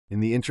In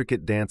the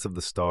intricate dance of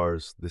the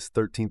stars, this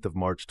 13th of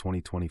March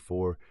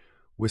 2024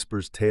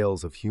 whispers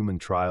tales of human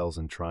trials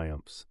and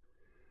triumphs.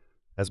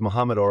 As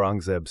Muhammad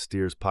Aurangzeb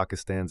steers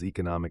Pakistan's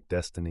economic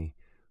destiny,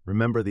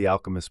 remember the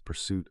alchemist's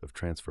pursuit of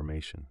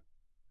transformation.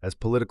 As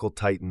political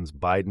titans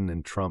Biden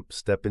and Trump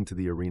step into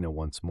the arena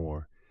once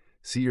more,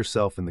 see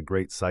yourself in the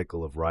great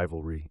cycle of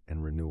rivalry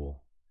and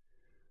renewal.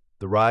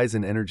 The rise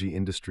in energy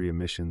industry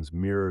emissions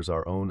mirrors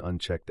our own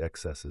unchecked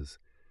excesses,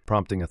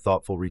 prompting a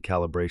thoughtful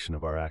recalibration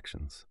of our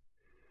actions.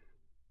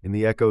 In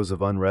the echoes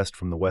of unrest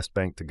from the West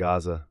Bank to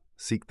Gaza,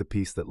 seek the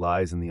peace that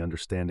lies in the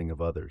understanding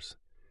of others.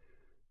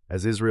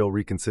 As Israel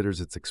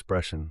reconsiders its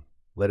expression,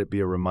 let it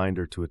be a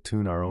reminder to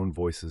attune our own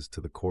voices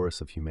to the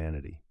chorus of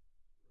humanity.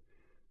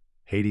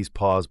 Haiti's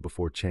pause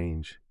before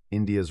change,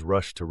 India's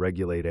rush to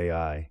regulate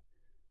AI.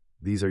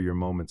 These are your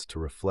moments to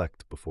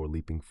reflect before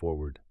leaping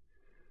forward.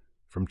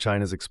 From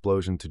China's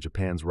explosion to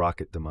Japan's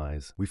rocket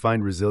demise, we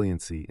find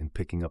resiliency in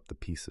picking up the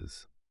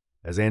pieces.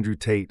 As Andrew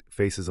Tate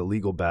faces a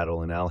legal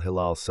battle and Al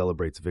Hilal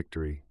celebrates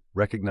victory,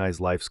 recognize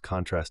life's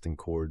contrasting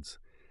chords,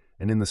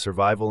 and in the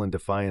survival and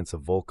defiance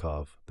of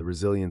Volkov, the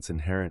resilience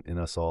inherent in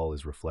us all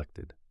is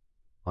reflected.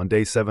 On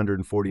day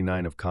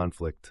 749 of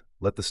conflict,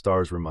 let the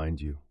stars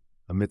remind you,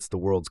 amidst the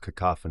world's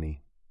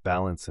cacophony,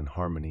 balance and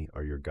harmony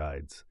are your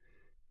guides.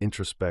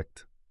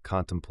 Introspect,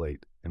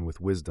 contemplate, and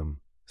with wisdom,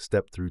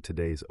 step through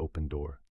today's open door.